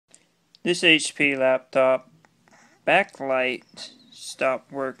This HP laptop backlight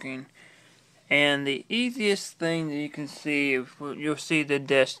stopped working, and the easiest thing that you can see, you'll see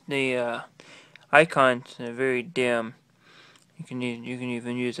the icons are very dim. You can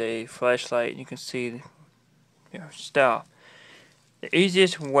even use a flashlight. You can see your stuff. The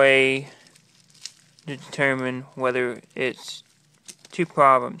easiest way to determine whether it's two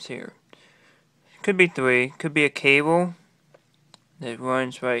problems here. Could be three. Could be a cable that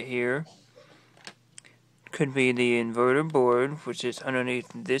runs right here. Could be the inverter board, which is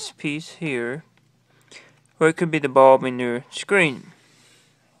underneath this piece here. Or it could be the bulb in your screen.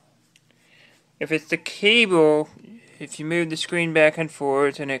 If it's the cable, if you move the screen back and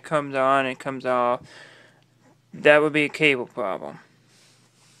forth and it comes on and comes off, that would be a cable problem.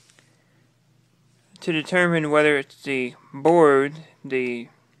 To determine whether it's the board, the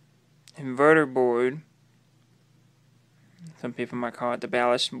inverter board, some people might call it the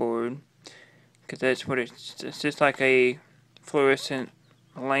ballast board, because that's what it's just like a fluorescent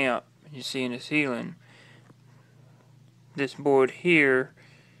lamp you see in the ceiling. This board here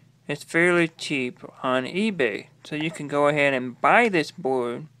is fairly cheap on eBay, so you can go ahead and buy this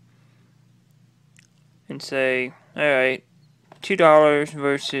board and say, alright, $2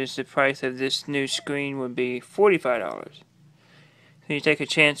 versus the price of this new screen would be $45. So you take a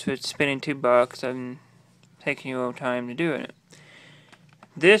chance with spending $2 and taking your own time to do it.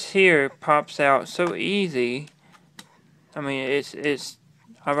 This here pops out so easy. I mean,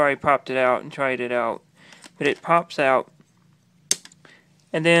 I've already popped it out and tried it out, but it pops out,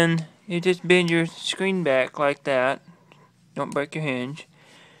 and then you just bend your screen back like that. Don't break your hinge,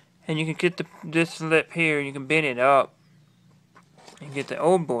 and you can get this lip here. You can bend it up and get the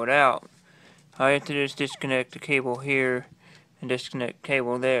old board out. All you have to do is disconnect the cable here and disconnect the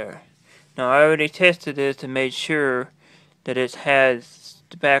cable there. Now I already tested this and made sure that it has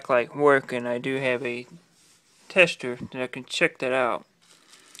the backlight working. I do have a tester that I can check that out.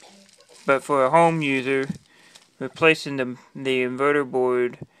 But for a home user, replacing the inverter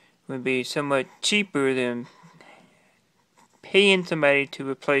board would be somewhat cheaper than paying somebody to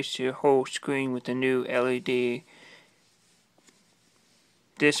replace your whole screen with a new LED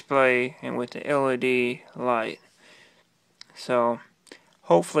display and with the LED light. So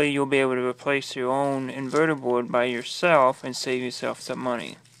hopefully you'll be able to replace your own inverter board by yourself and save yourself some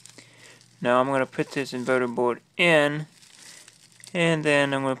money. Now I'm going to put this inverter board in, and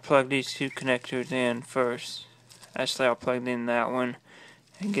then I'm going to plug these two connectors in first. Actually, I'll plug in that one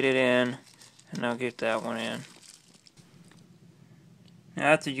and get it in, and I'll get that one in.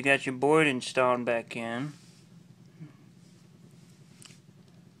 Now after you got your board installed back in,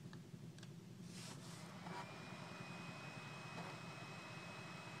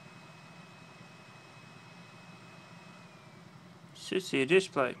 should see a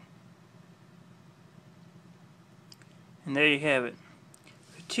display. And there you have it.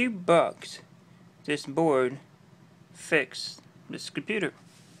 For $2, this board fixed this computer.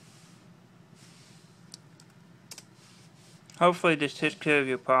 Hopefully this takes care of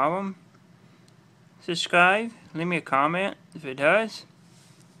your problem. Subscribe, leave me a comment if it does.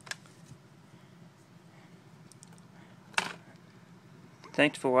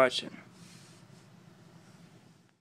 Thanks for watching.